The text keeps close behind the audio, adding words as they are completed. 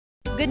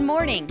Good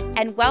morning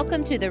and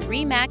welcome to the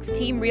RE/MAX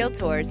Team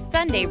Realtors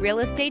Sunday Real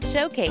Estate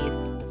Showcase.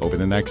 Over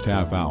the next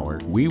half hour,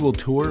 we will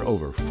tour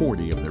over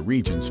 40 of the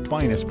region's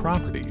finest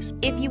properties.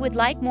 If you would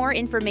like more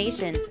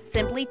information,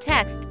 simply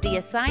text the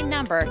assigned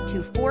number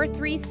to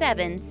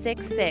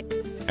 43766.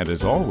 And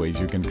as always,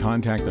 you can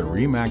contact the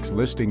RE/MAX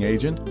listing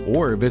agent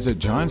or visit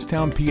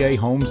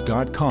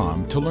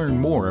johnstownpahomes.com to learn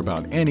more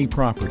about any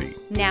property.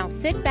 Now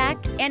sit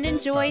back and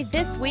enjoy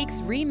this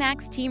week's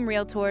RE/MAX Team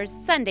Realtors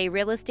Sunday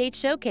Real Estate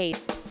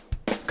Showcase.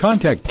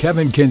 Contact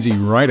Kevin Kinsey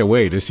right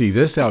away to see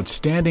this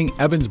outstanding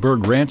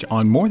Evansburg ranch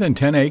on more than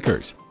 10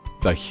 acres.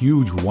 The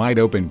huge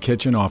wide-open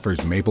kitchen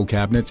offers maple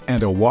cabinets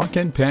and a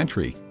walk-in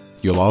pantry.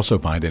 You'll also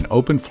find an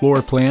open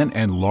floor plan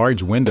and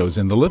large windows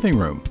in the living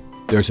room.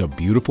 There's a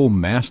beautiful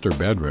master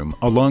bedroom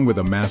along with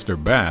a master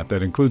bath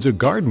that includes a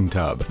garden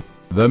tub.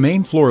 The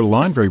main floor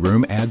laundry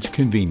room adds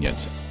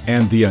convenience,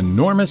 and the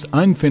enormous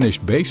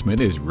unfinished basement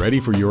is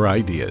ready for your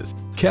ideas.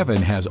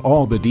 Kevin has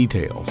all the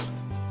details.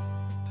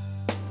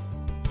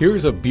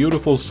 Here's a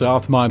beautiful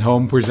Southmont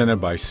home presented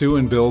by Sue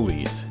and Bill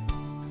Lease.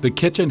 The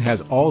kitchen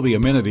has all the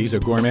amenities a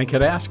gourmet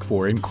could ask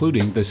for,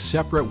 including the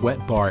separate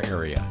wet bar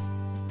area.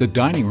 The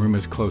dining room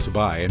is close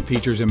by and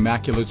features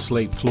immaculate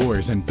slate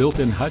floors and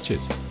built-in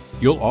hutches.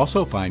 You'll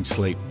also find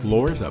slate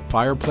floors, a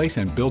fireplace,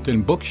 and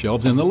built-in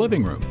bookshelves in the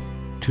living room.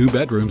 2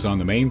 bedrooms on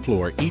the main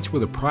floor, each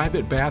with a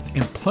private bath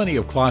and plenty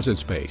of closet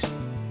space.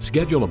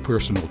 Schedule a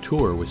personal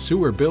tour with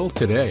Sue or Bill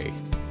today.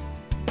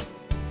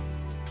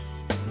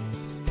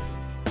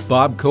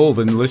 Bob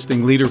Colvin,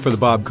 listing leader for the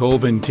Bob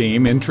Colvin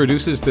team,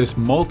 introduces this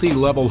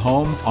multi-level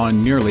home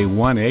on nearly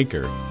 1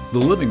 acre. The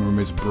living room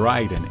is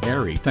bright and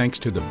airy thanks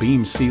to the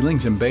beam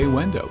ceilings and bay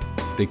window.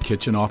 The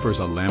kitchen offers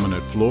a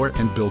laminate floor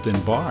and built-in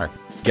bar.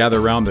 Gather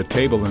around the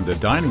table in the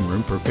dining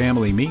room for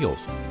family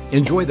meals.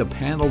 Enjoy the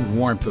paneled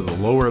warmth of the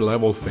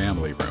lower-level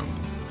family room.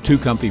 2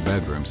 comfy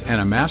bedrooms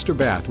and a master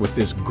bath with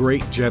this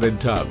great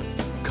jetted tub.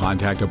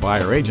 Contact a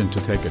buyer agent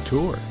to take a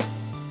tour.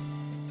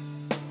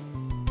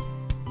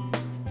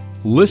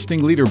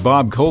 Listing leader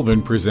Bob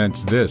Colvin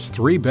presents this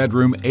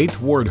 3-bedroom,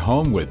 8th Ward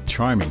home with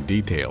charming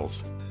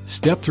details.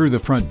 Step through the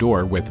front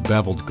door with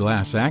beveled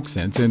glass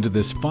accents into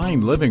this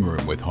fine living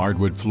room with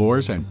hardwood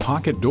floors and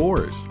pocket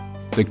doors.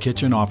 The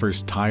kitchen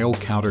offers tile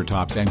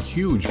countertops and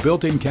huge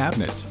built-in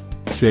cabinets.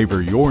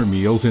 Savor your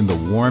meals in the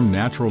warm,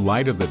 natural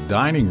light of the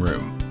dining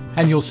room.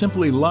 And you'll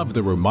simply love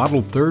the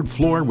remodeled 3rd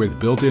floor with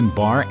built-in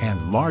bar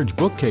and large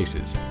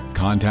bookcases.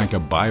 Contact a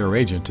buyer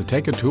agent to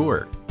take a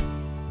tour.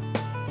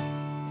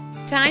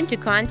 Time to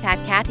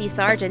contact Kathy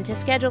Sargent to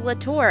schedule a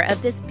tour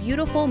of this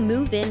beautiful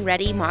move-in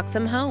ready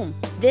Moxham home.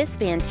 This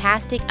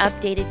fantastic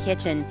updated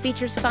kitchen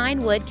features fine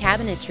wood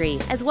cabinetry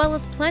as well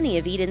as plenty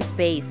of eat-in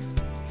space.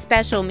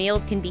 Special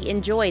meals can be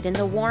enjoyed in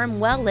the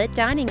warm, well-lit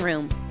dining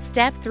room.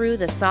 Step through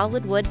the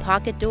solid wood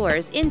pocket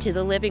doors into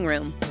the living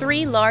room.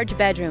 3 large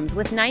bedrooms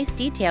with nice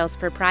details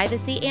for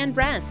privacy and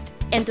rest,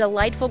 and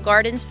delightful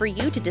gardens for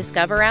you to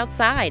discover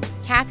outside.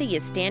 Kathy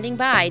is standing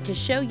by to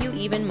show you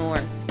even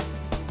more.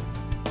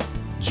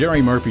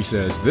 Jerry Murphy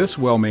says this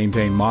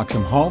well-maintained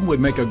Moxham home would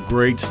make a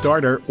great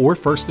starter or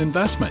first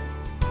investment.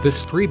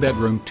 This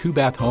 3-bedroom,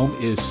 2-bath home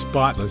is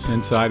spotless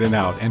inside and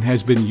out and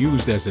has been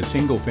used as a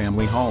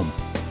single-family home.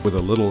 With a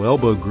little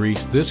elbow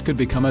grease, this could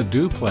become a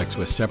duplex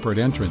with separate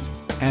entrance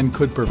and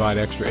could provide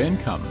extra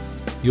income.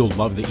 You'll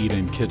love the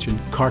eat-in kitchen,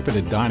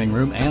 carpeted dining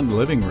room, and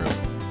living room.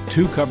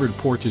 2 covered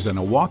porches and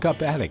a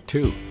walk-up attic,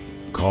 too.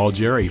 Call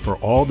Jerry for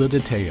all the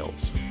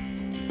details.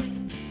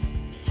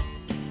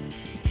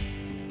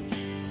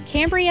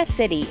 Cambria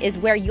City is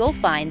where you'll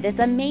find this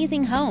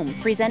amazing home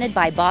presented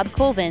by Bob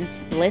Colvin,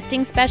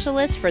 listing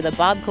specialist for the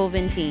Bob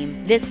Colvin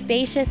team. This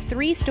spacious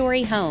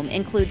 3-story home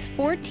includes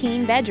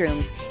 14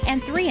 bedrooms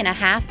and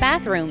 3.5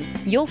 bathrooms.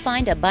 You'll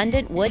find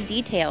abundant wood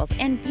details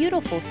and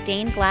beautiful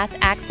stained glass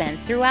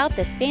accents throughout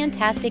this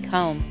fantastic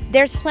home.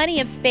 There's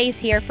plenty of space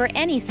here for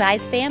any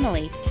size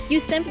family. You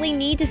simply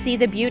need to see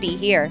the beauty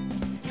here.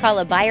 Call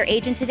a buyer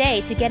agent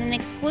today to get an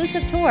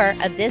exclusive tour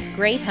of this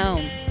great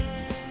home.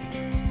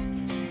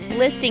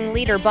 Listing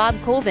leader Bob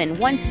Colvin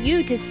wants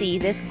you to see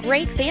this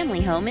great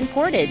family home in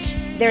Portage.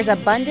 There's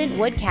abundant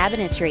wood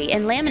cabinetry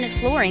and laminate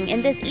flooring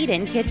in this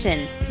eat-in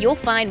kitchen. You'll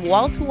find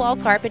wall-to-wall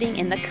carpeting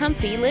in the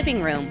comfy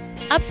living room.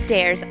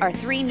 Upstairs are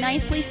 3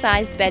 nicely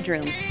sized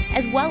bedrooms,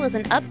 as well as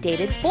an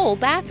updated full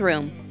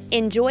bathroom.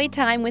 Enjoy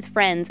time with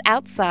friends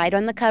outside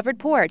on the covered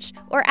porch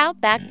or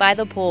out back by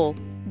the pool.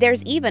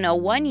 There's even a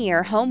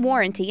 1-year home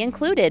warranty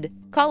included.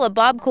 Call a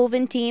Bob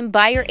Colvin team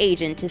buyer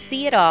agent to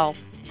see it all.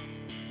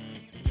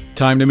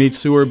 Time to meet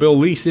Sue or Bill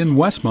Lease in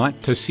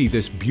Westmont to see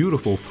this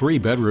beautiful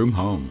 3-bedroom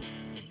home.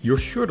 You're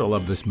sure to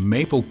love this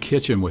maple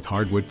kitchen with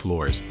hardwood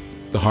floors.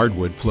 The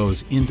hardwood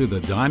flows into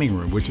the dining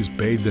room, which is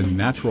bathed in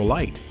natural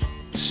light.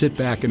 Sit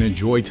back and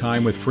enjoy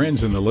time with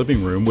friends in the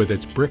living room with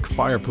its brick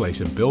fireplace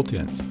and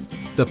built-ins.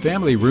 The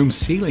family room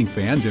ceiling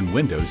fans and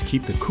windows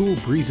keep the cool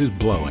breezes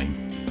blowing.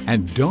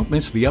 And don't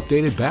miss the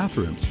updated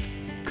bathrooms.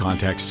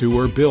 Contact Sue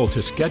or Bill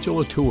to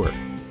schedule a tour.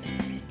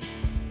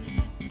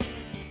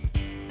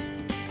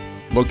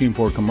 Looking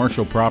for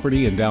commercial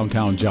property in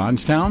downtown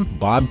Johnstown?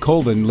 Bob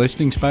Colvin,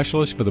 listing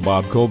specialist for the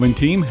Bob Colvin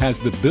team,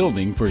 has the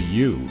building for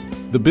you.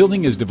 The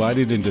building is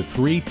divided into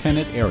 3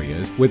 tenant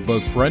areas with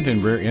both front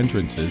and rear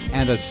entrances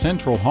and a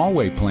central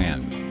hallway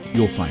plan.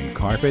 You'll find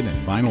carpet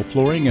and vinyl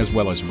flooring as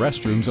well as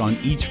restrooms on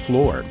each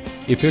floor,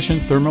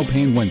 efficient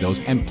thermopane windows,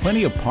 and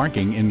plenty of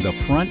parking in the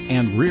front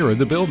and rear of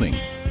the building.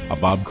 A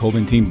Bob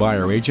Colvin team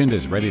buyer agent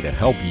is ready to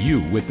help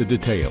you with the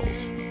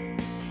details.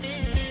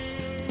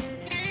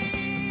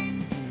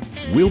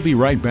 We'll be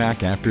right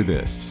back after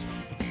this.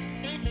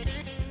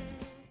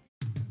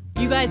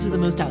 You guys are the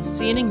most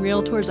outstanding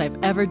realtors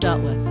I've ever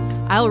dealt with.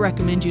 I'll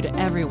recommend you to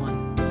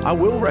everyone. I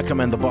will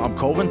recommend the Bob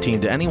Colvin team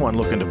to anyone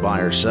looking to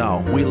buy or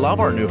sell. We love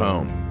our new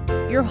home.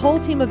 Your whole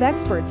team of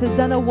experts has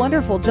done a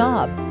wonderful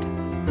job.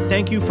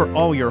 Thank you for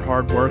all your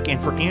hard work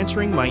and for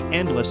answering my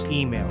endless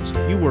emails.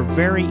 You were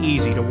very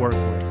easy to work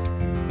with.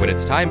 When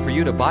it's time for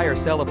you to buy or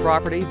sell a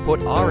property,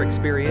 put our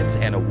experience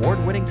and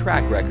award-winning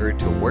track record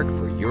to work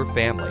for your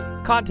family.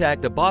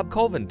 Contact the Bob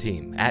Colvin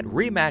team at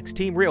RE/MAX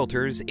Team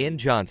Realtors in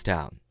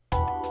Johnstown.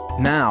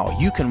 Now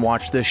you can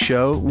watch this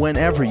show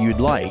whenever you'd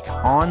like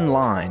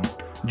online.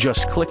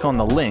 Just click on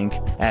the link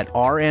at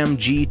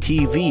rmgtv.us.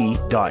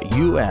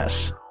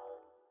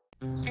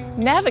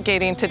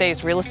 Navigating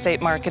today's real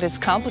estate market is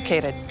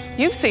complicated.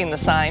 You've seen the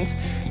signs.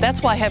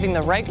 That's why having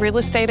the right real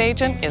estate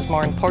agent is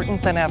more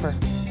important than ever.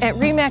 At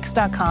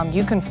RE/MAX.com,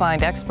 you can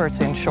find experts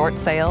in short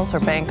sales or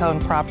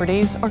bank-owned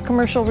properties or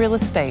commercial real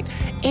estate.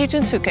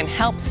 Agents who can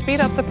help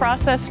speed up the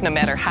process no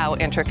matter how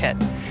intricate.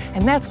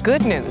 And that's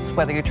good news,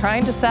 whether you're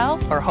trying to sell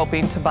or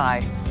hoping to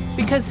buy.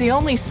 Because the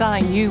only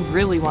sign you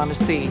really want to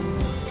see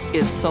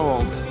is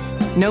sold.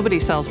 Nobody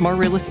sells more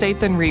real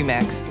estate than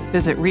RE/MAX.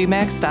 Visit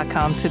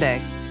RE/MAX.com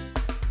today.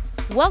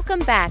 Welcome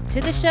back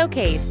to the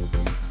showcase.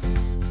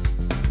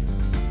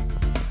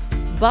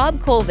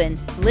 Bob Colvin,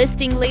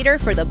 listing leader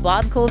for the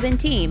Bob Colvin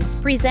team,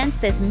 presents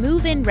this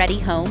move-in ready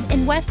home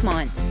in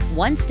Westmont.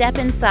 One step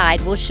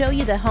inside will show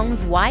you the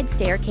home's wide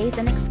staircase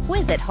and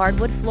exquisite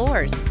hardwood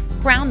floors.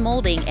 Crown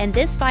molding and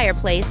this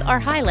fireplace are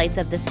highlights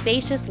of the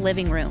spacious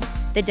living room.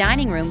 The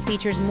dining room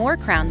features more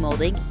crown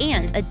molding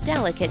and a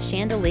delicate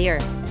chandelier.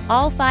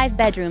 All 5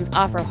 bedrooms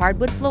offer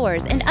hardwood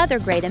floors and other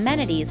great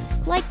amenities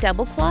like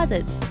double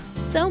closets.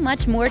 So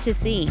much more to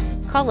see.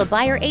 Call a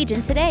buyer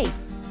agent today.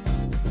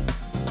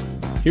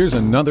 Here's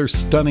another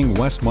stunning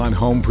Westmont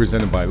home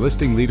presented by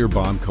listing leader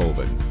Bob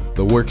Colvin.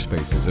 The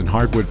workspaces and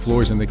hardwood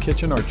floors in the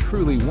kitchen are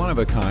truly one of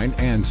a kind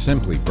and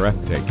simply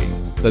breathtaking.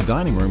 The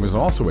dining room is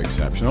also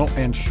exceptional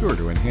and sure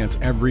to enhance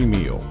every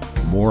meal.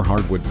 More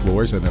hardwood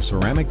floors and a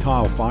ceramic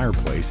tile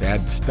fireplace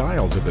add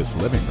style to this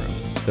living room.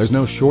 There's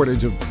no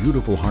shortage of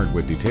beautiful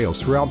hardwood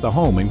details throughout the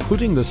home,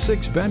 including the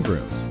 6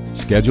 bedrooms.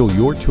 Schedule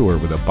your tour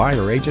with a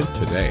buyer agent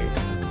today.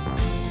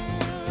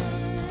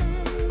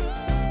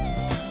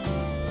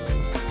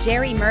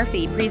 Jerry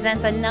Murphy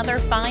presents another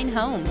fine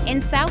home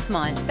in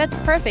Southmont that's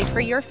perfect for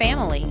your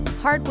family.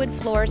 Hardwood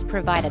floors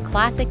provide a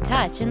classic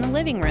touch in the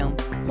living room,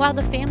 while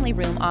the family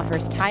room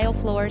offers tile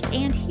floors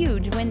and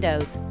huge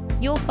windows.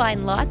 You'll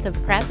find lots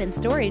of prep and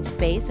storage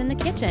space in the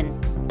kitchen.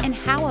 And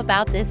how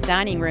about this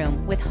dining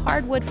room with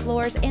hardwood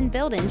floors and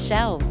built-in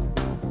shelves?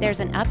 There's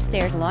an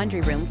upstairs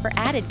laundry room for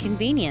added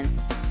convenience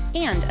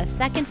and a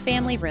second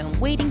family room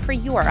waiting for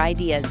your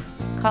ideas.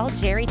 Call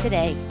Jerry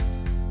today.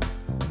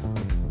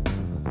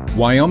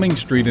 Wyoming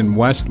Street in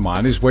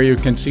Westmont is where you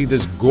can see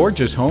this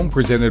gorgeous home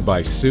presented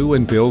by Sue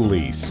and Bill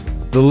Lease.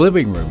 The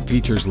living room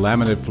features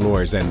laminate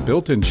floors and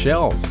built-in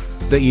shelves.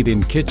 The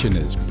eat-in kitchen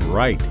is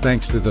bright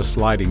thanks to the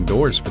sliding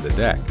doors for the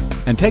deck.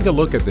 And take a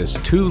look at this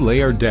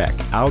 2-layer deck.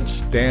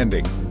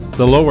 Outstanding.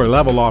 The lower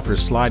level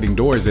offers sliding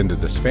doors into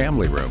this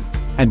family room.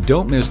 And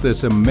don't miss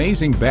this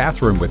amazing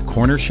bathroom with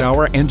corner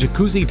shower and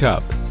jacuzzi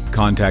tub.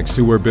 Contact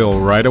Sue or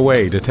Bill right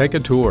away to take a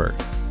tour.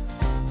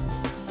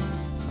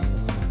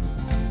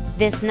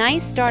 This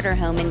nice starter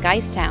home in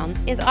Geisttown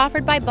is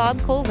offered by Bob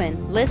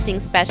Colvin, listing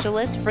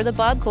specialist for the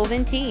Bob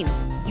Colvin team.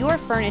 Your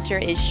furniture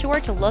is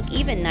sure to look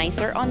even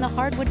nicer on the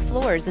hardwood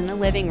floors in the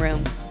living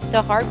room.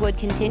 The hardwood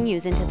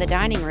continues into the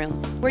dining room,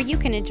 where you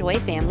can enjoy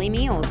family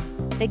meals.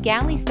 The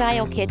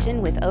galley-style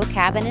kitchen with oak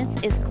cabinets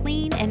is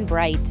clean and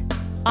bright.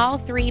 All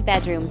 3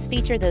 bedrooms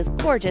feature those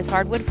gorgeous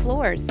hardwood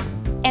floors.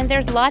 And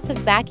there's lots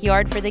of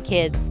backyard for the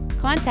kids.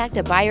 Contact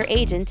a buyer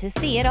agent to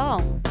see it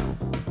all.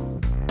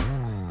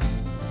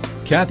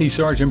 Kathy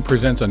Sargent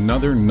presents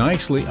another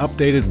nicely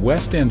updated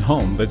West End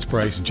home that's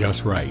priced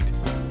just right.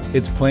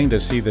 It's plain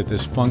to see that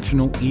this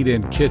functional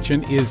eat-in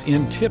kitchen is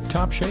in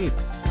tip-top shape.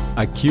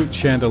 A cute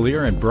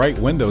chandelier and bright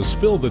windows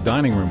fill the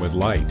dining room with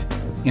light.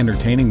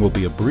 Entertaining will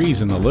be a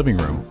breeze in the living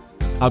room.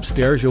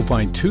 Upstairs you'll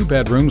find 2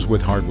 bedrooms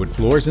with hardwood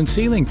floors and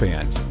ceiling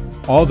fans.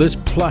 All this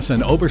plus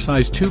an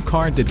oversized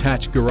 2-car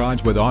detached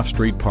garage with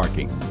off-street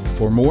parking.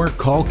 For more,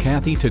 call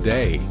Kathy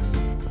today.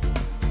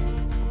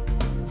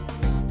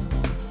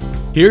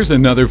 Here's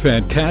another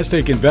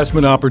fantastic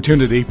investment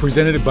opportunity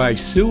presented by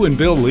Sue and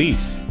Bill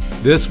Lease.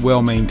 This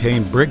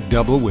well-maintained brick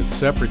double with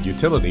separate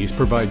utilities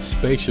provides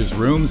spacious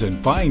rooms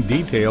and fine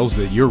details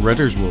that your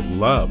renters will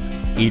love.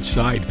 Each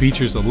side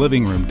features a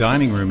living room,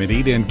 dining room, and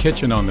eat-in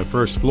kitchen on the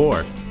first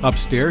floor.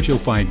 Upstairs, you'll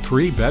find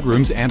 3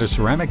 bedrooms and a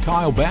ceramic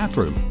tile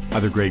bathroom.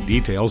 Other great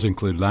details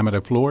include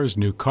laminate floors,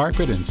 new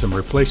carpet, and some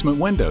replacement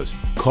windows.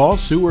 Call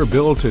Sue or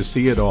Bill to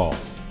see it all.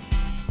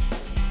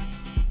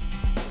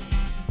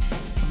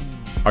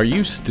 Are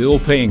you still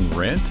paying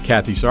rent?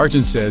 Kathy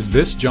Sargent says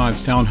this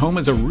Johnstown home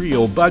is a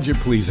real budget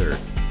pleaser.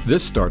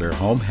 This starter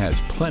home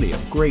has plenty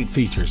of great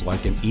features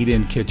like an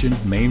eat-in kitchen,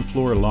 main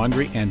floor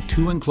laundry, and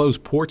 2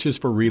 enclosed porches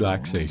for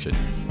relaxation.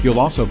 You'll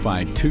also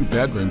find 2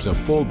 bedrooms, a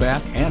full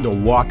bath, and a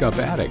walk-up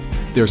attic.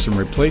 There's some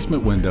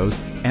replacement windows,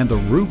 and the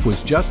roof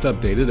was just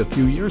updated a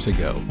few years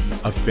ago.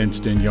 A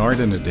fenced-in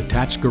yard and a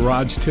detached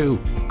garage too.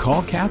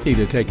 Call Kathy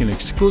to take an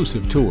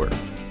exclusive tour.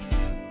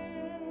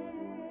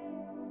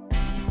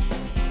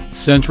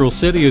 Central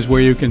City is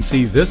where you can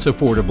see this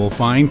affordable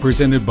find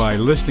presented by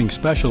listing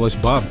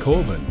specialist Bob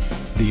Colvin.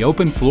 The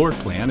open floor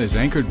plan is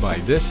anchored by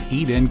this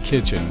eat-in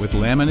kitchen with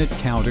laminate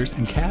counters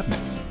and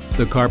cabinets.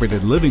 The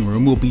carpeted living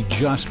room will be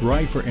just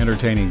right for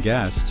entertaining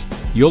guests.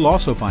 You'll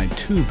also find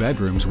 2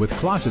 bedrooms with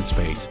closet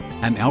space,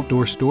 an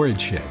outdoor storage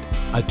shed,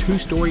 a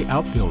 2-story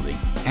outbuilding,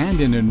 and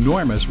an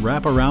enormous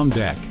wraparound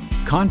deck.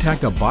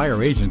 Contact a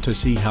buyer agent to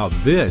see how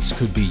this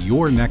could be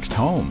your next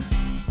home.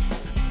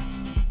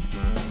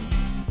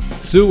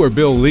 Sue or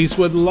Bill Lease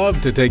would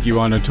love to take you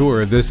on a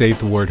tour of this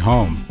 8th Ward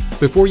home.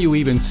 Before you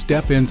even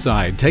step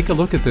inside, take a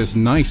look at this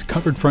nice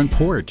covered front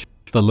porch.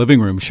 The living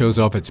room shows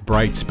off its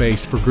bright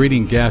space for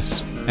greeting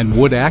guests and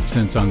wood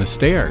accents on the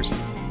stairs.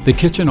 The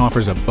kitchen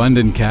offers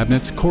abundant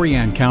cabinets,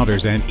 Corian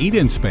counters, and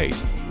eat-in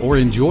space, or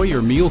enjoy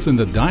your meals in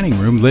the dining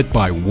room lit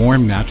by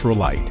warm natural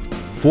light.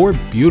 4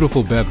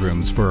 beautiful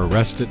bedrooms for a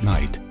rest at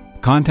night.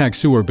 Contact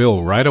Sue or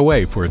Bill right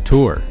away for a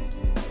tour.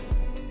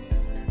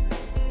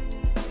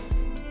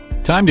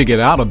 Time to get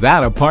out of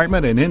that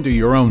apartment and into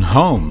your own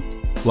home,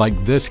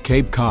 like this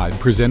Cape Cod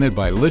presented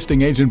by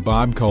listing agent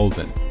Bob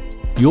Colvin.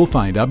 You'll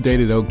find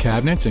updated oak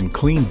cabinets and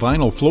clean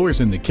vinyl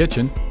floors in the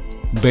kitchen.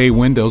 Bay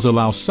windows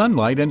allow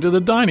sunlight into the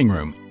dining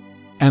room.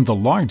 And the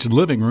large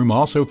living room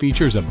also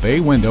features a bay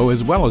window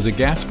as well as a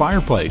gas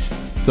fireplace.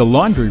 The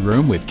laundry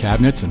room with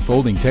cabinets and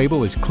folding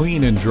table is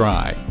clean and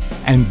dry.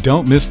 And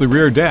don't miss the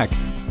rear deck.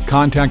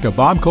 Contact a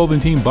Bob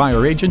Colvin team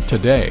buyer agent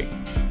today.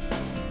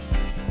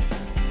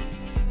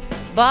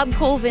 Bob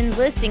Colvin,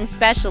 listing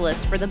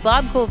specialist for the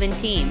Bob Colvin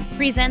team,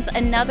 presents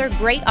another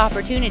great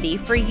opportunity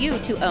for you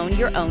to own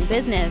your own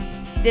business.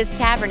 This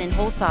tavern in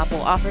Holsopple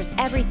offers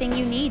everything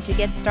you need to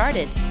get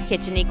started: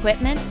 kitchen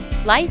equipment,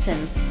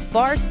 license,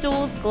 bar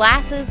stools,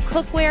 glasses,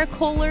 cookware,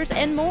 coolers,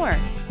 and more.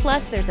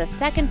 Plus, there's a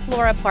 2nd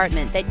floor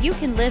apartment that you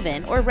can live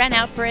in or rent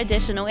out for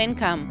additional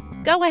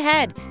income. Go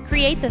ahead,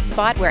 create the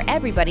spot where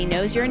everybody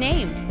knows your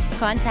name.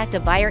 Contact a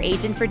buyer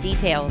agent for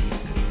details.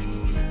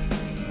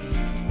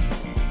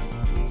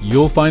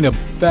 You'll find a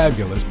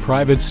fabulous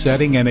private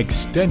setting and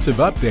extensive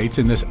updates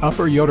in this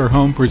Upper Yoder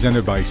home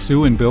presented by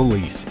Sue and Bill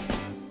Lease.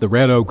 The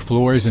red oak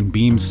floors and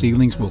beamed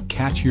ceilings will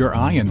catch your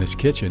eye in this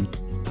kitchen.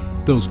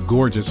 Those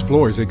gorgeous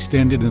floors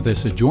extend into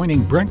this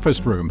adjoining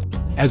breakfast room,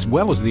 as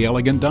well as the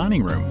elegant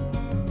dining room.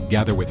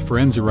 Gather with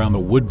friends around the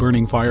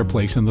wood-burning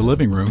fireplace in the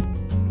living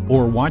room,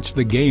 or watch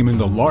the game in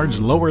the large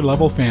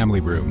lower-level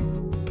family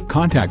room.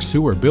 Contact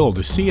Sue or Bill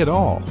to see it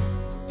all.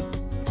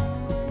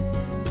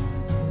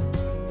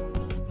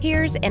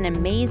 Here's an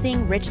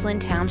amazing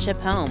Richland Township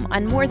home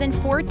on more than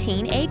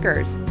 14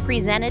 acres,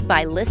 presented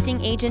by listing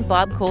agent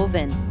Bob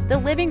Colvin. The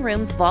living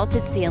room's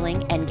vaulted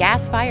ceiling and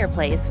gas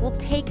fireplace will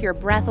take your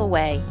breath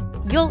away.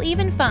 You'll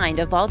even find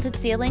a vaulted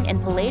ceiling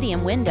and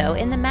palladium window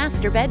in the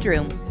master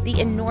bedroom. The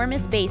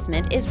enormous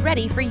basement is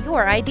ready for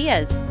your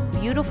ideas.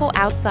 Beautiful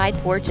outside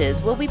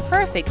porches will be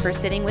perfect for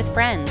sitting with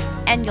friends,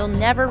 and you'll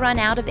never run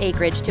out of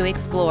acreage to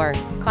explore.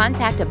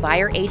 Contact a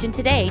buyer agent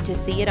today to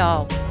see it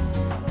all.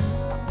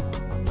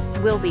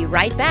 We'll be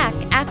right back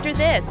after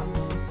this.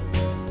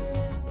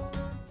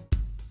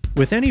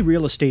 With any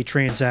real estate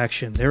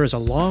transaction, there is a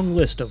long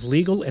list of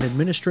legal and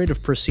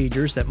administrative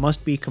procedures that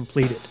must be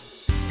completed.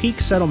 Peak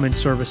Settlement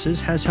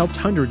Services has helped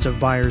hundreds of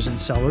buyers and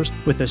sellers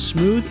with a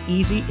smooth,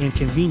 easy, and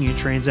convenient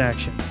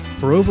transaction.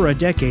 For over a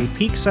decade,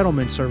 Peak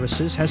Settlement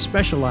Services has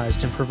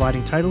specialized in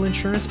providing title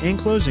insurance and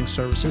closing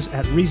services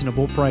at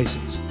reasonable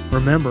prices.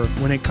 Remember,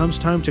 when it comes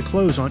time to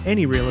close on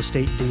any real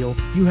estate deal,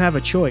 you have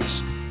a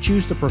choice.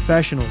 Choose the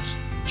professionals.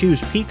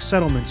 Choose Peak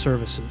Settlement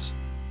Services.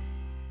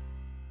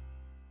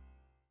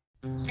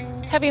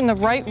 Having the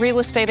right real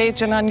estate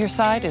agent on your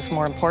side is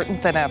more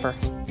important than ever.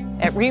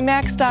 At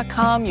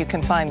RE/MAX.com, you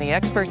can find the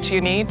experts you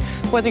need,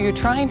 whether you're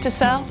trying to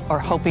sell or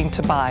hoping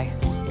to buy.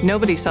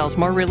 Nobody sells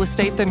more real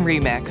estate than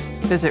RE/MAX.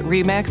 Visit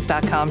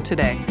RE/MAX.com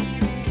today.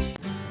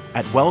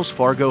 At Wells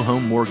Fargo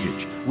Home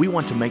Mortgage, we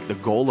want to make the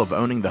goal of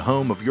owning the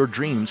home of your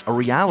dreams a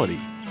reality.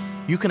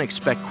 You can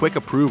expect quick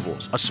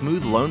approvals, a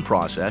smooth loan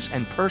process,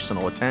 and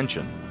personal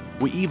attention.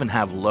 We even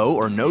have low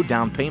or no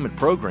down payment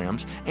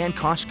programs and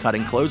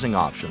cost-cutting closing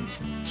options.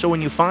 So when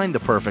you find the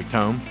perfect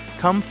home,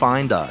 come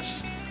find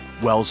us.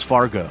 Wells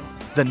Fargo,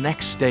 the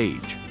next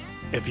stage.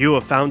 If you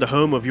have found a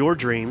home of your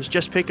dreams,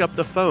 just pick up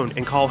the phone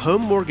and call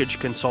home mortgage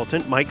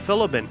consultant Mike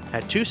Philibin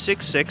at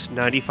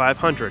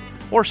 266-9500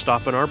 or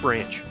stop in our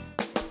branch.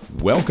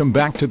 Welcome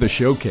back to the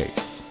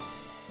showcase.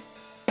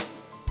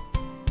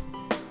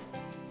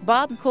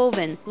 Bob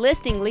Colvin,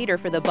 listing leader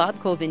for the Bob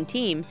Colvin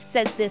team,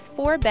 says this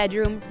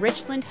 4-bedroom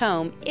Richland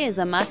home is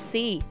a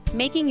must-see.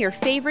 Making your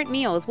favorite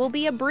meals will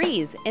be a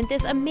breeze in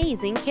this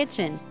amazing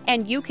kitchen.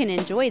 And you can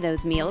enjoy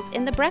those meals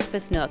in the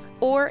breakfast nook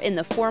or in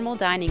the formal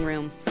dining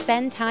room.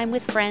 Spend time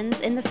with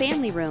friends in the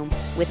family room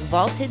with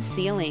vaulted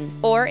ceiling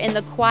or in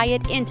the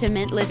quiet,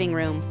 intimate living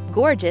room.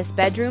 Gorgeous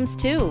bedrooms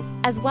too,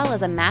 as well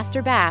as a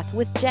master bath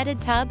with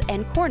jetted tub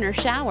and corner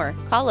shower.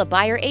 Call a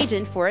buyer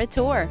agent for a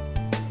tour.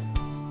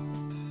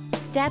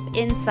 Step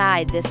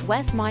inside this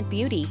Westmont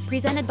beauty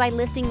presented by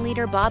listing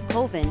leader Bob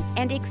Colvin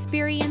and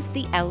experience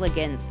the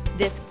elegance.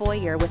 This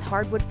foyer with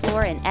hardwood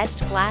floor and etched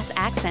glass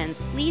accents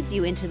leads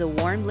you into the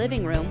warm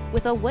living room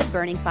with a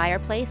wood-burning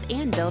fireplace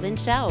and built-in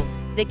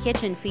shelves. The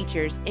kitchen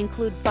features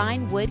include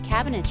fine wood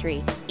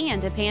cabinetry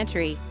and a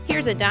pantry.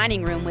 Here's a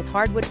dining room with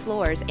hardwood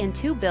floors and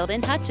 2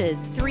 built-in hutches,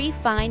 3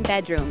 fine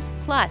bedrooms,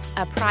 plus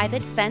a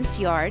private fenced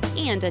yard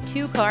and a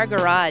 2-car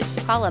garage.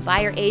 Call a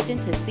buyer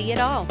agent to see it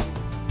all.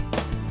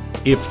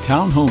 If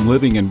townhome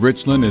living in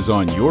Richland is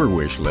on your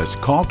wish list,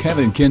 call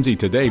Kevin Kinsey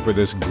today for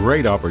this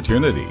great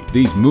opportunity.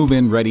 These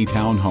move-in ready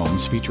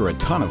townhomes feature a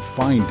ton of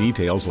fine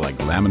details like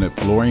laminate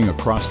flooring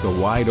across the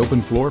wide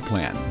open floor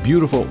plan,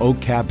 beautiful oak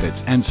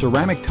cabinets and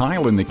ceramic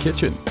tile in the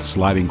kitchen.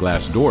 Sliding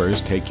glass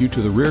doors take you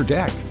to the rear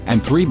deck,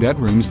 and 3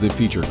 bedrooms that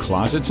feature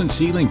closets and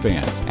ceiling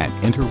fans. An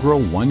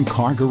integral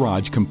 1-car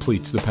garage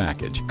completes the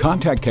package.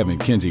 Contact Kevin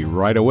Kinsey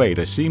right away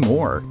to see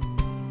more.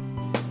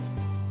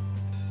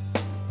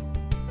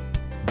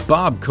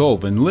 Bob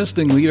Colvin,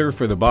 listing leader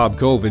for the Bob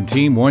Colvin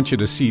team, wants you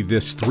to see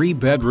this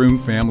 3-bedroom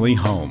family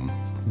home.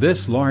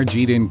 This large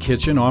eat-in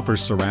kitchen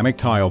offers ceramic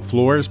tile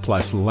floors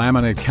plus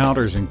laminate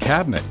counters and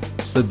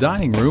cabinets. The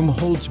dining room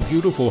holds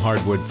beautiful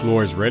hardwood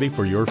floors ready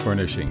for your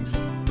furnishings.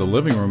 The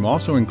living room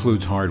also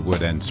includes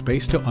hardwood and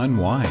space to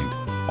unwind.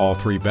 All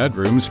 3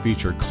 bedrooms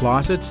feature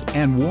closets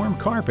and warm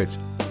carpets,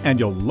 and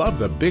you'll love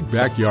the big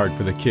backyard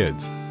for the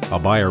kids. A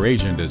buyer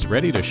agent is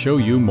ready to show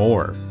you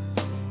more.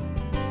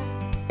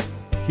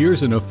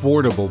 Here's an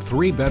affordable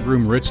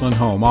 3-bedroom Richland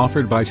home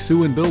offered by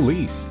Sue and Bill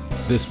Lease.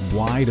 This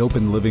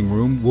wide-open living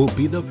room will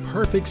be the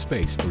perfect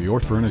space for your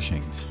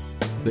furnishings.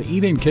 The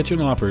eat-in kitchen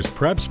offers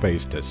prep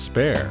space to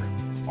spare.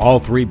 All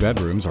 3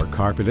 bedrooms are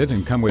carpeted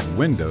and come with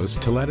windows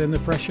to let in the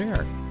fresh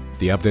air.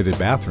 The updated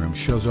bathroom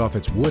shows off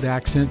its wood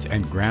accents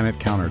and granite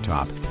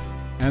countertop.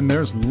 And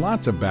there's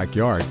lots of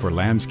backyard for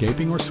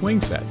landscaping or swing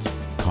sets.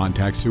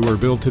 Contact Sue or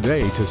Bill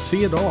today to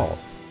see it all.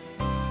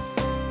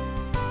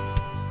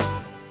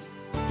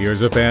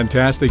 Here's a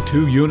fantastic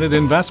 2-unit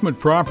investment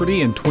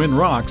property in Twin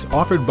Rocks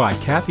offered by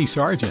Kathy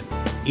Sargent.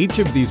 Each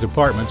of these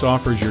apartments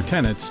offers your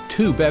tenants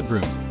 2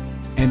 bedrooms,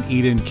 an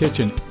eat-in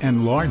kitchen,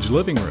 and large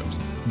living rooms.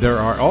 There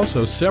are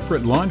also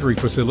separate laundry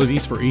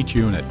facilities for each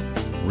unit.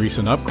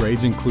 Recent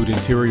upgrades include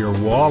interior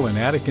wall and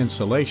attic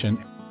insulation,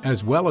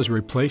 as well as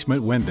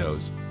replacement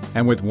windows.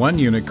 And with 1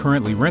 unit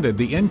currently rented,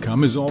 the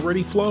income is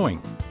already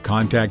flowing.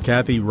 Contact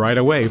Kathy right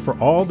away for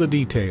all the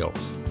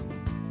details.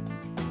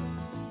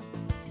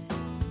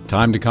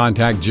 Time to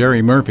contact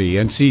Jerry Murphy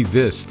and see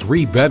this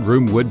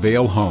 3-bedroom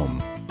Woodvale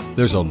home.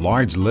 There's a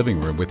large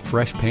living room with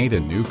fresh paint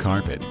and new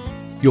carpet.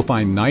 You'll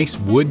find nice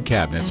wood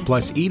cabinets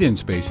plus eat-in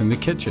space in the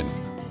kitchen.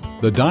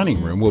 The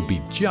dining room will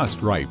be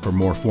just right for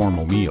more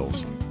formal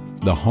meals.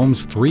 The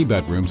home's 3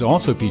 bedrooms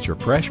also feature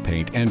fresh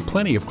paint and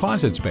plenty of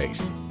closet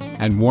space.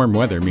 And warm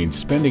weather means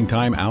spending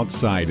time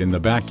outside in the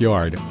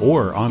backyard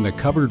or on the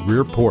covered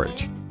rear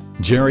porch.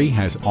 Jerry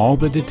has all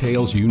the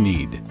details you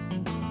need.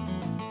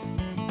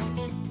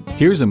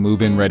 Here's a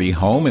move-in ready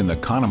home in the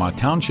Conemaugh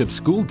Township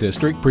School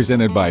District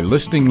presented by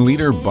listing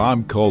leader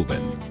Bob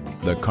Colvin.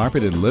 The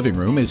carpeted living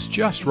room is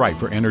just right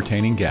for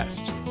entertaining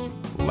guests.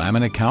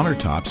 Laminate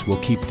countertops will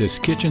keep this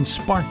kitchen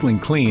sparkling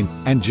clean,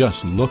 and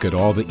just look at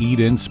all the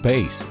eat-in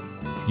space.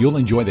 You'll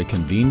enjoy the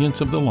convenience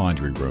of the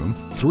laundry room.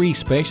 3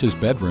 spacious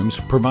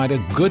bedrooms provide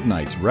a good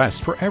night's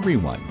rest for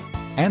everyone.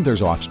 And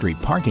there's off-street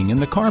parking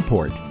in the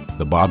carport.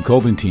 The Bob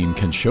Colvin team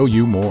can show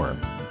you more.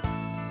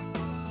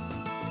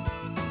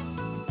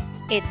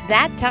 It's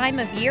that time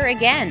of year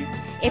again.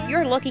 If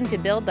you're looking to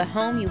build the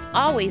home you've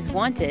always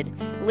wanted,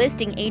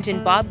 listing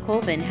agent Bob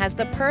Colvin has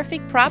the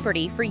perfect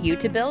property for you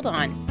to build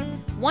on.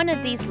 One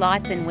of these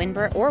lots in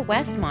Winburn or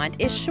Westmont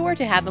is sure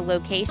to have the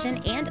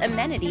location and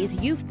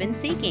amenities you've been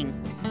seeking.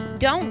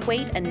 Don't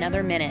wait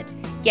another minute.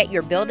 Get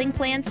your building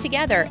plans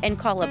together and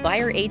call a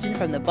buyer agent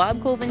from the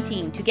Bob Colvin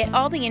team to get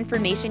all the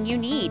information you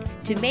need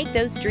to make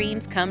those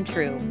dreams come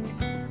true.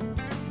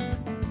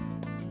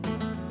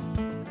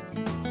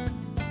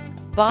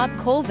 Bob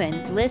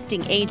Colvin,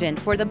 listing agent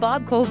for the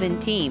Bob Colvin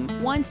team,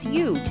 wants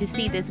you to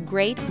see this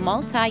great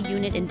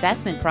multi-unit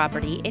investment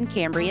property in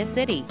Cambria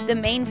City. The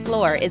main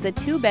floor is a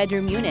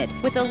 2-bedroom unit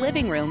with a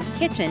living room,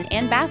 kitchen,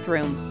 and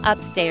bathroom.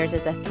 Upstairs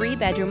is a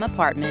 3-bedroom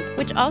apartment,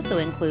 which also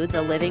includes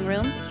a living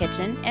room,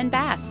 kitchen, and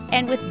bath.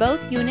 And with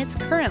both units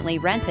currently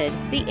rented,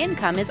 the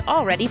income is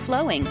already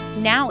flowing.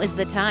 Now is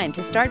the time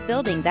to start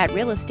building that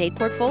real estate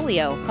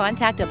portfolio.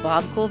 Contact a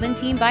Bob Colvin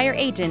team buyer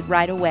agent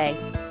right away.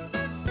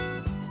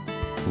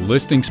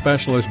 Listing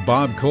specialist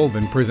Bob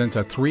Colvin presents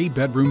a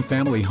 3-bedroom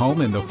family home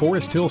in the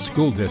Forest Hill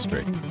School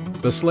District.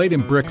 The slate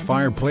and brick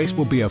fireplace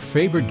will be a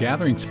favorite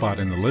gathering spot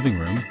in the living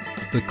room.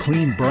 The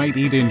clean, bright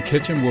eat-in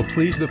kitchen will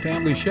please the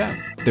family chef.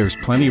 There's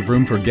plenty of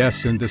room for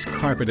guests in this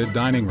carpeted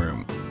dining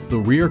room. The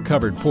rear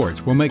covered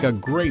porch will make a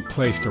great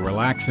place to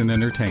relax and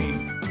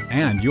entertain.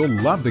 And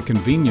you'll love the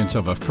convenience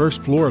of a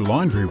first-floor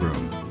laundry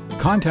room.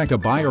 Contact a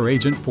buyer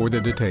agent for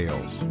the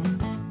details.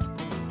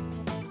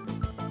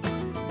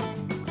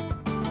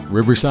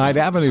 Riverside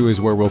Avenue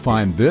is where we'll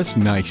find this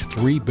nice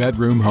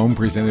 3-bedroom home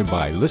presented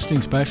by listing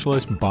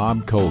specialist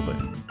Bob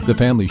Colvin. The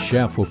family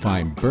chef will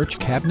find birch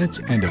cabinets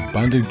and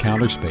abundant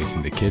counter space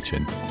in the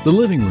kitchen. The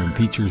living room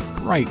features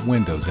bright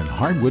windows and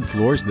hardwood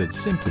floors that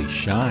simply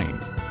shine.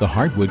 The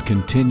hardwood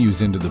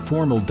continues into the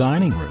formal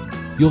dining room.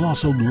 You'll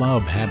also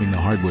love having the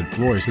hardwood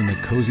floors in the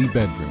cozy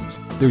bedrooms.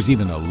 There's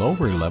even a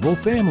lower-level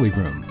family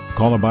room.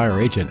 Call a buyer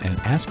agent and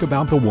ask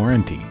about the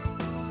warranty.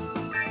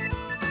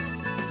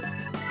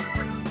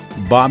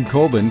 Bob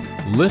Colvin,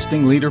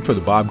 listing leader for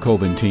the Bob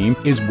Colvin team,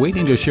 is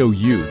waiting to show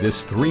you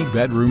this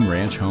 3-bedroom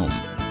ranch home.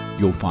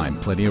 You'll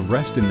find plenty of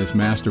rest in this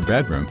master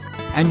bedroom,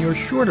 and you're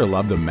sure to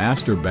love the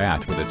master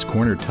bath with its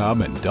corner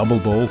tub and double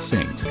bowl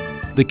sinks.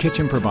 The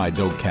kitchen provides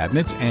oak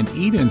cabinets and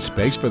eat-in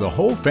space for the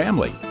whole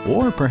family,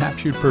 or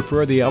perhaps you'd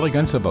prefer the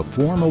elegance of a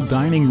formal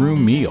dining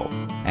room meal.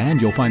 And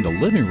you'll find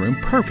the living room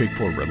perfect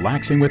for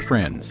relaxing with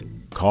friends.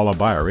 Call a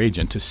buyer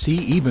agent to see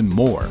even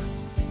more.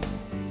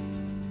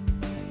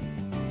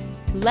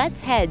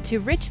 Let's head to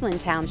Richland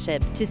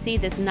Township to see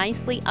this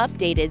nicely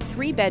updated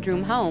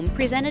 3-bedroom home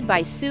presented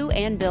by Sue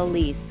and Bill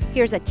Lease.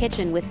 Here's a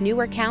kitchen with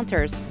newer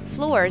counters,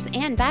 floors,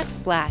 and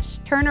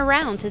backsplash. Turn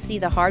around to see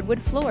the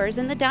hardwood floors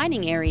in the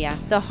dining area.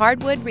 The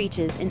hardwood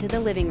reaches into the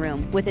living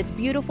room with its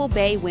beautiful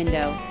bay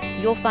window.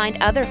 You'll find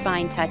other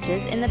fine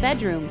touches in the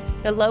bedrooms,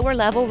 the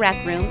lower-level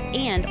rec room,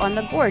 and on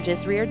the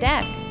gorgeous rear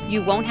deck.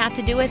 You won't have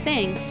to do a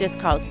thing, just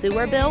call Sue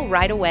or Bill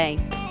right away.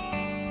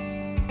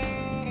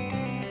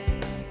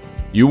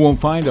 You won't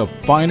find a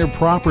finer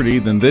property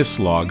than this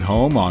log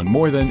home on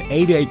more than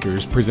 8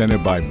 acres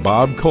presented by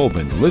Bob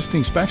Colvin,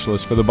 listing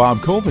specialist for the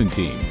Bob Colvin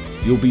team.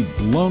 You'll be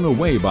blown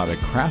away by the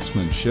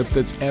craftsmanship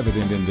that's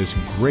evident in this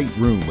great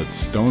room with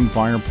stone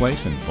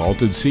fireplace and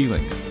vaulted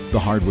ceilings. The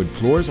hardwood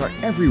floors are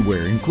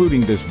everywhere,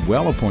 including this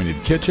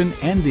well-appointed kitchen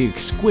and the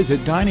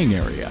exquisite dining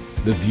area.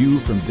 The view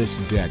from this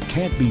deck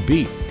can't be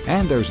beat,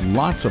 and there's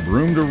lots of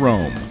room to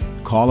roam.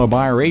 Call a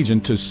buyer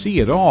agent to see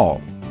it all.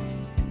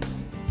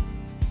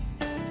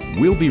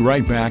 We'll be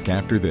right back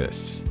after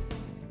this.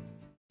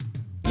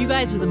 You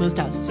guys are the most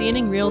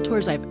outstanding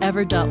realtors I've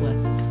ever dealt with.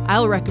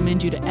 I'll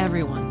recommend you to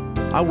everyone.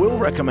 I will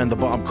recommend the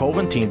Bob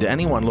Colvin team to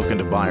anyone looking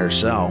to buy or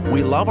sell.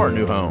 We love our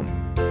new home.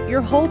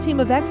 Your whole team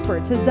of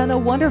experts has done a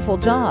wonderful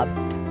job.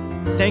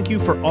 Thank you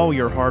for all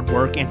your hard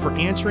work and for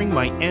answering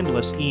my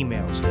endless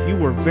emails. You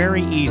were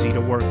very easy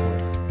to work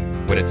with.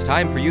 When it's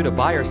time for you to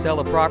buy or sell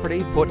a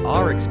property, put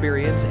our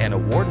experience and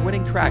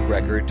award-winning track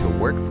record to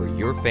work for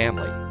your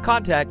family.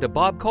 Contact the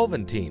Bob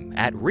Colvin team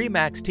at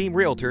RE/MAX Team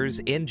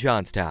Realtors in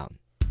Johnstown.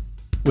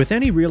 With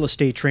any real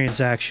estate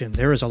transaction,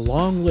 there is a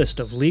long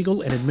list of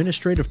legal and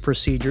administrative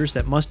procedures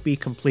that must be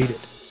completed.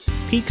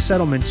 Peak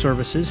Settlement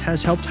Services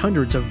has helped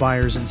hundreds of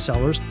buyers and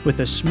sellers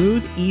with a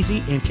smooth,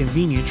 easy, and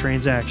convenient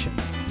transaction.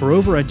 For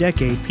over a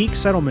decade, Peak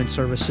Settlement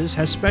Services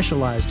has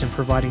specialized in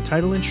providing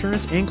title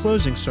insurance and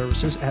closing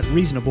services at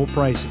reasonable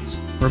prices.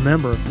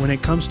 Remember, when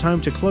it comes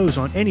time to close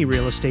on any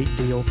real estate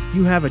deal,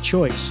 you have a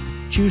choice.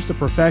 Choose the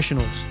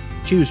professionals.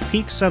 Choose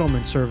Peak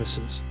Settlement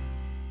Services.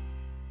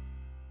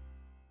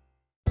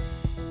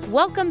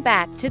 Welcome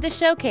back to the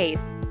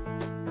showcase.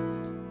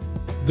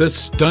 This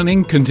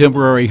stunning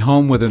contemporary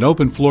home with an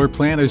open floor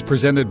plan is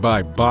presented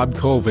by Bob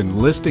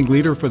Colvin, listing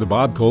leader for the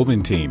Bob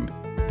Colvin team.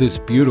 This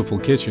beautiful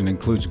kitchen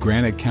includes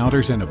granite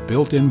counters and a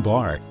built-in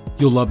bar.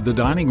 You'll love the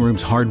dining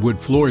room's hardwood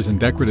floors and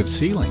decorative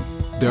ceiling.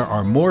 There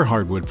are more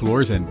hardwood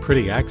floors and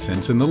pretty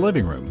accents in the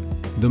living room.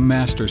 The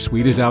master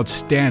suite is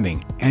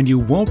outstanding, and you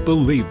won't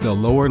believe the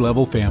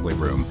lower-level family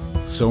room.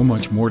 So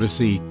much more to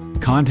see.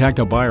 Contact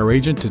a buyer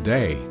agent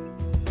today.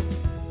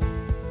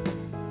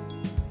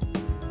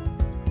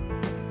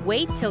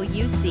 Wait till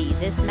you see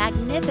this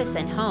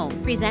magnificent home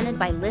presented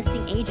by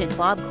listing agent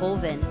Bob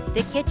Colvin.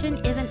 The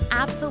kitchen is an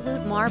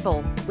absolute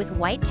marvel with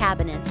white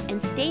cabinets and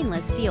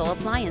stainless steel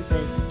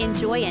appliances.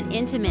 Enjoy an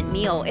intimate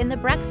meal in the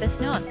breakfast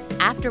nook.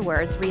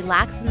 Afterwards,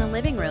 relax in the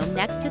living room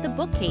next to the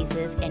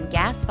bookcases and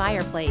gas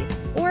fireplace,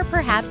 or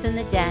perhaps in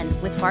the den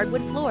with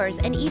hardwood floors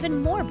and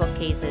even more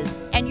bookcases.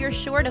 And you're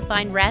sure to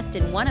find rest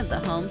in one of the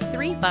home's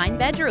 3 fine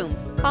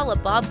bedrooms. Call a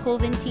Bob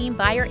Colvin Team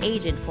Buyer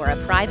Agent for a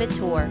private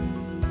tour.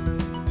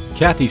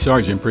 Kathy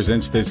Sargent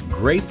presents this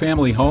great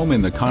family home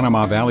in the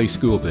Conemaugh Valley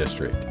School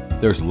District.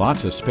 There's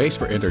lots of space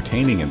for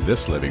entertaining in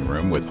this living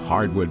room with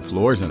hardwood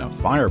floors and a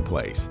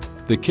fireplace.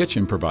 The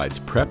kitchen provides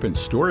prep and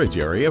storage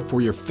area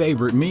for your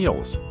favorite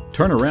meals.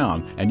 Turn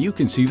around and you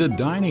can see the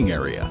dining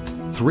area.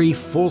 3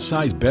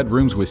 full-size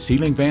bedrooms with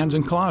ceiling fans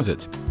and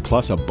closets,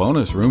 plus a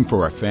bonus room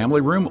for a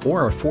family room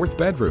or a 4th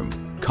bedroom.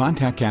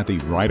 Contact Kathy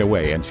right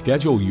away and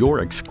schedule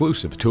your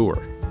exclusive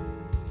tour.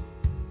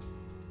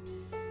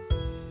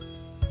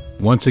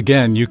 Once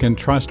again, you can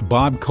trust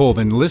Bob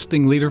Colvin,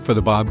 listing leader for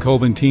the Bob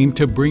Colvin team,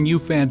 to bring you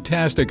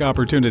fantastic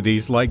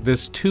opportunities like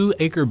this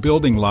 2-acre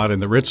building lot in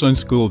the Richland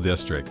School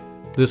District.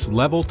 This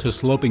level to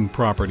sloping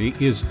property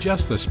is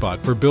just the spot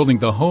for building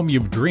the home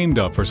you've dreamed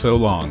of for so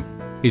long.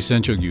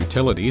 Essential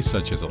utilities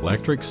such as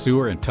electric,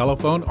 sewer, and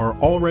telephone are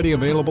already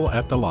available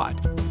at the lot.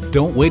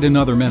 Don't wait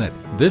another minute.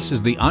 This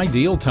is the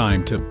ideal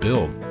time to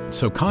build.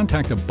 So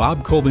contact a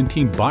Bob Colvin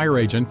Team Buyer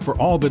Agent for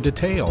all the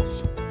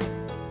details.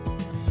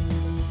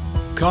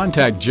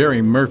 Contact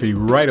Jerry Murphy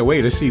right away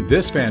to see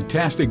this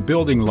fantastic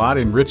building lot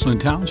in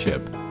Richland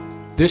Township.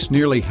 This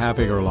nearly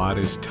half-acre lot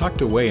is tucked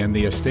away in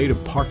the estate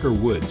of Parker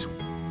Woods,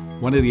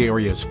 one of the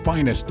area's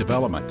finest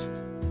developments.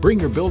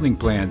 Bring your building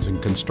plans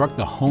and construct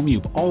the home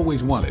you've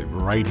always wanted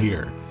right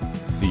here.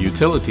 The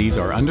utilities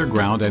are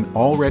underground and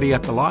already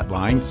at the lot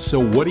line, so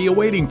what are you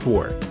waiting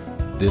for?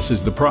 This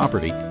is the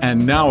property,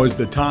 and now is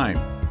the time.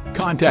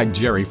 Contact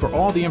Jerry for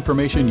all the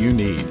information you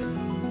need.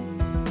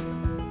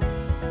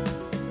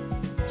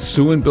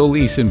 Sue and Bill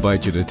Lease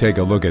invite you to take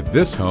a look at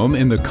this home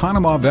in the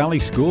Conemaugh Valley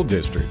School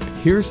District.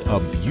 Here's a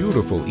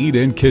beautiful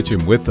eat-in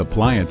kitchen with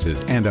appliances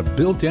and a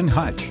built-in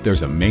hutch.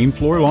 There's a main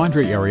floor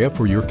laundry area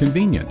for your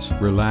convenience.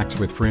 Relax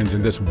with friends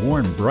in this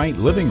warm, bright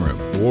living room.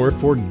 Or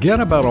forget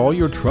about all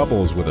your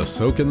troubles with a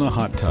soak in the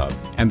hot tub.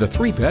 And the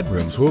 3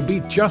 bedrooms will be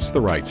just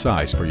the right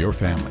size for your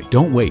family.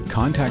 Don't wait.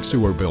 Contact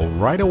Sue or Bill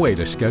right away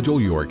to schedule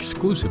your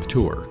exclusive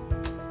tour.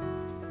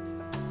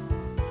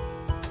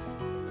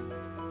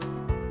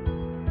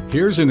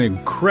 Here's an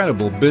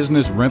incredible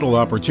business rental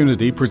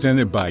opportunity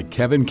presented by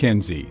Kevin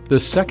Kinsey. The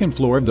 2nd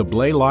floor of the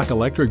Blaylock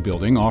Electric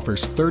Building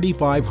offers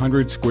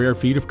 3,500 square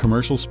feet of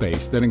commercial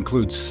space that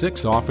includes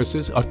 6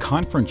 offices, a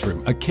conference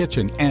room, a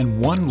kitchen,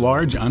 and 1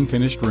 large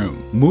unfinished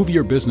room. Move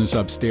your business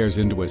upstairs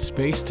into a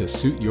space to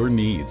suit your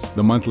needs.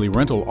 The monthly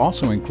rental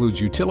also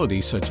includes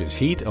utilities such as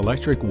heat,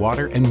 electric,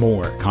 water, and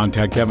more.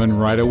 Contact Kevin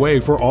right away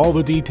for all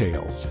the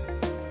details.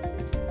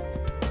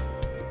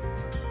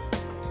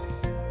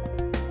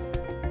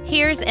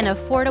 Here's an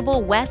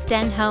affordable West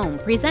End home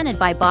presented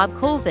by Bob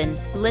Colvin,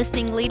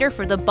 listing leader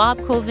for the Bob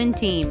Colvin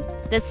team.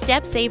 The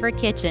Step Saver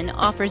kitchen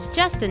offers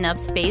just enough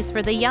space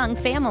for the young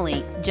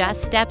family.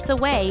 Just steps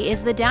away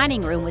is the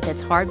dining room with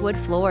its hardwood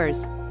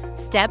floors.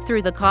 Step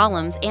through the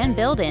columns and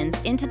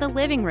build-ins into the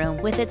living room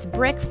with its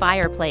brick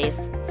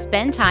fireplace.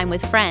 Spend time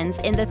with friends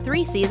in the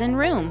 3-season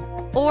room,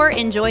 or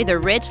enjoy the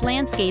rich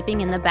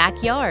landscaping in the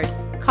backyard.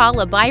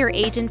 Call a buyer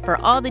agent for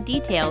all the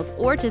details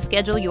or to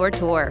schedule your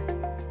tour.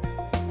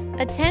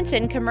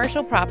 Attention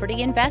commercial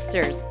property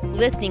investors!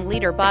 Listing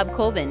leader Bob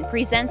Colvin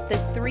presents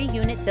this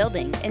 3-unit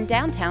building in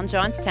downtown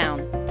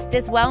Johnstown.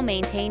 This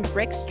well-maintained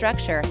brick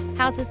structure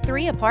houses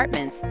 3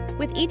 apartments,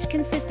 with each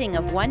consisting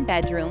of 1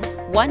 bedroom,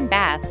 1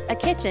 bath, a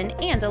kitchen,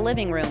 and a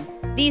living room.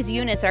 These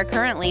units are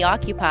currently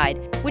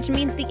occupied, which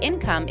means the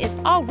income is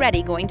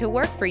already going to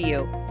work for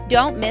you.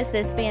 Don't miss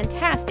this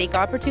fantastic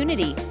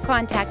opportunity.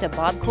 Contact a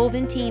Bob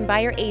Colvin Team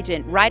Buyer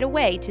Agent right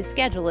away to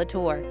schedule a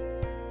tour.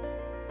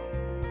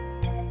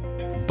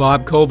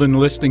 Bob Colvin,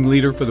 listing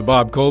leader for the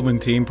Bob Colvin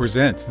team,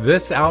 presents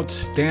this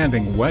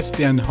outstanding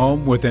West End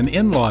home with an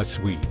in-law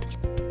suite.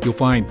 You'll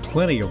find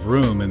plenty of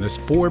room in this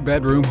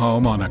 4-bedroom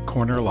home on a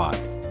corner lot.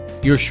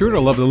 You're sure to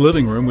love the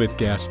living room with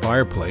gas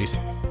fireplace,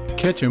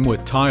 kitchen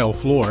with tile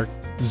floor,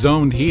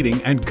 zoned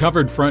heating, and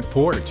covered front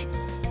porch.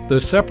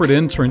 The separate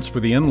entrance for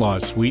the in-law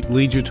suite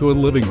leads you to a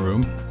living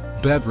room,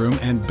 bedroom,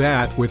 and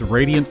bath with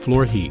radiant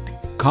floor heat.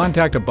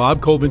 Contact a Bob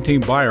Colvin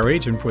Team Buyer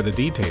Agent for the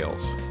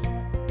details.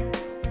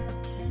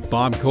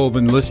 Bob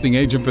Colvin, listing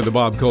agent for the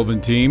Bob Colvin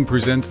team,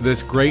 presents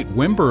this great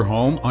Wimber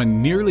home on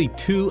nearly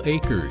 2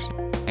 acres.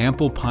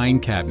 Ample pine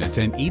cabinets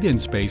and eat-in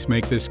space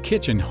make this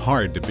kitchen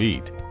hard to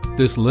beat.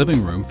 This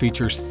living room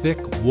features thick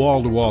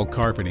wall-to-wall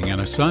carpeting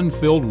and a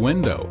sun-filled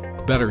window.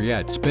 Better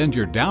yet, spend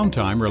your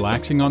downtime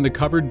relaxing on the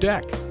covered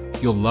deck.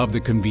 You'll love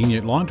the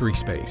convenient laundry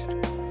space.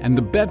 And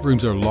the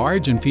bedrooms are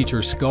large and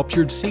feature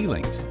sculptured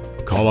ceilings.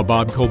 Call a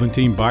Bob Colvin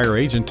Team Buyer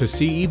Agent to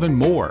see even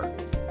more.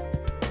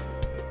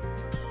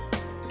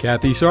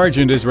 Kathy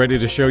Sargent is ready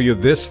to show you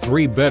this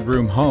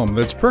 3-bedroom home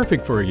that's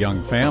perfect for a young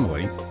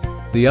family.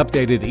 The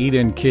updated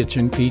eat-in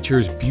kitchen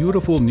features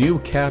beautiful new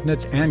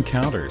cabinets and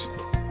counters.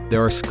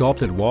 There are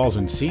sculpted walls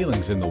and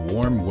ceilings in the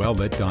warm,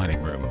 well-lit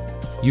dining room.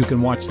 You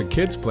can watch the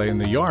kids play in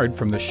the yard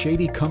from the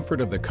shady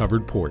comfort of the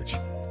covered porch.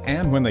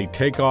 And when they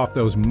take off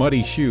those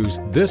muddy shoes,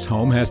 this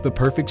home has the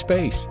perfect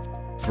space.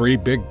 3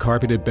 big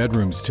carpeted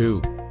bedrooms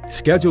too.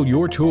 Schedule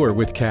your tour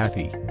with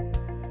Kathy.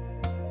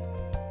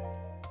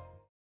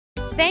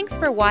 Thanks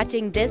for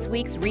watching this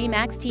week's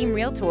RE/MAX Team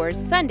Realtors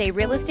Sunday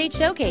Real Estate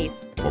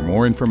Showcase. For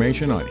more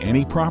information on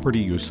any property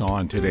you saw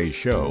on today's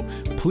show,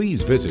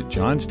 please visit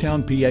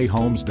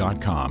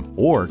johnstownpahomes.com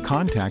or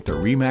contact a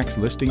RE/MAX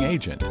listing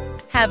agent.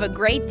 Have a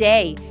great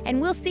day,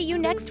 and we'll see you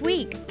next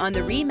week on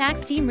the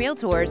RE/MAX Team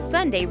Realtors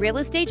Sunday Real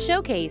Estate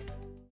Showcase.